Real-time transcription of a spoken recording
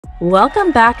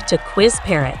Welcome back to Quiz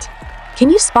Parrot. Can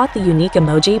you spot the unique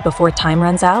emoji before time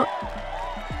runs out?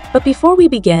 But before we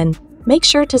begin, make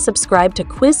sure to subscribe to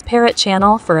Quiz Parrot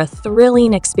channel for a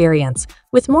thrilling experience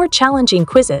with more challenging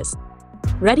quizzes.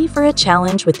 Ready for a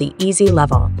challenge with the easy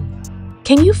level?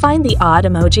 Can you find the odd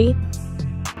emoji?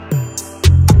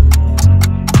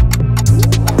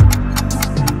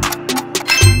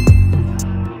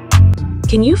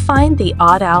 Can you find the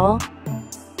odd owl?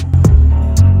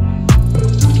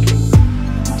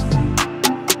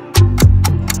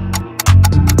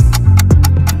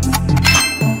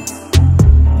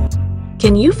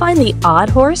 Can you find the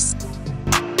odd horse?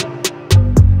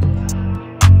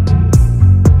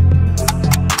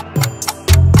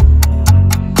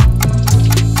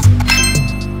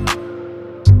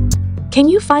 Can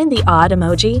you find the odd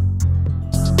emoji?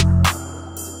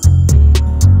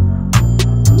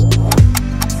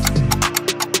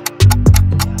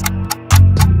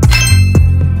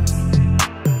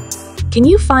 Can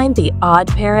you find the odd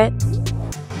parrot?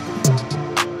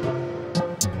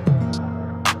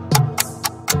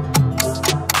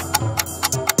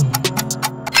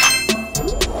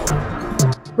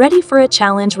 Ready for a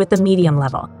challenge with the medium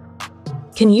level?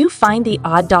 Can you find the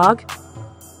odd dog?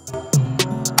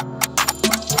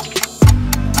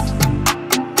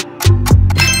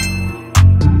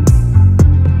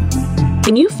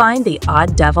 Can you find the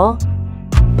odd devil?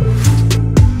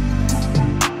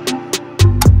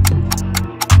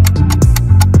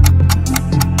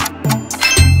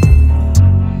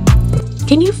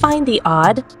 Can you find the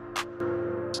odd?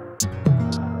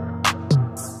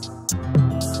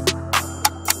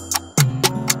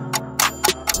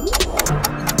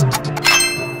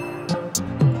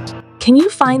 Can you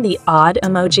find the odd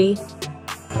emoji?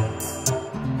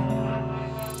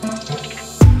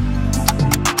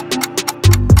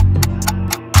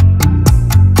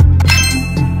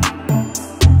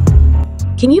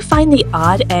 Can you find the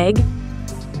odd egg?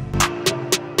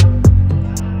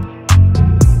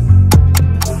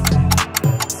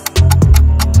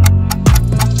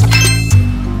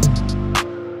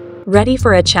 Ready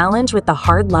for a challenge with the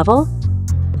hard level?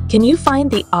 Can you find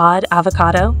the odd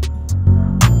avocado?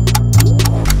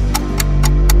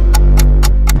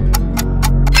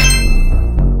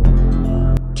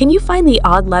 Can you find the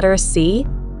odd letter C?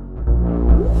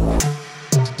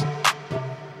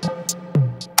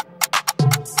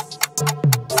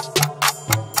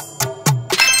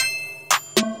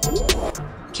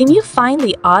 Can you find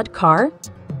the odd car?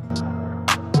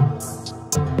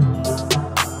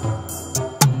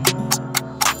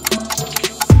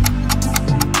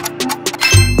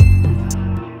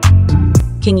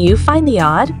 Can you find the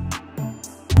odd?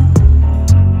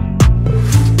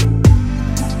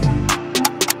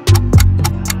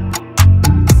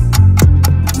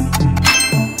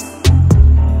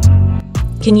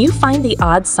 Can you find the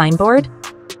odd signboard?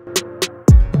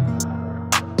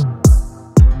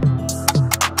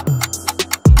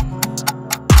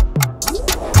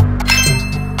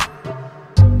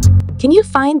 Can you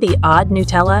find the odd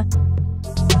Nutella?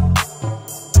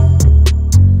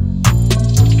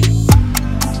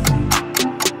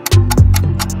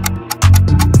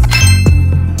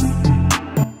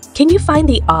 Can you find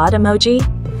the odd emoji?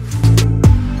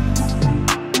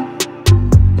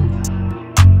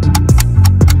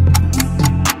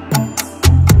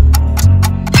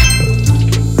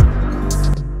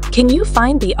 Can you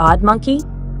find the odd monkey?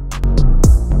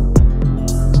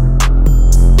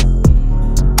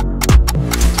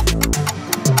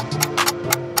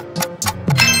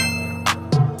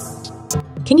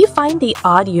 Can you find the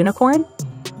odd unicorn?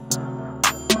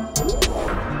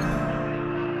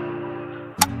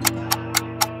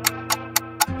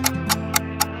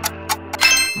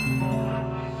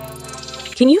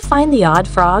 Can you find the odd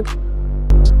frog?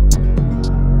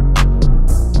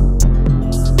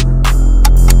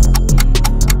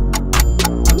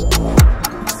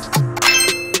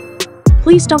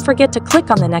 Please don't forget to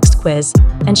click on the next quiz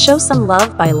and show some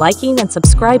love by liking and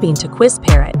subscribing to Quiz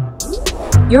Parrot.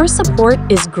 Your support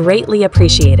is greatly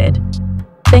appreciated.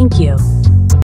 Thank you.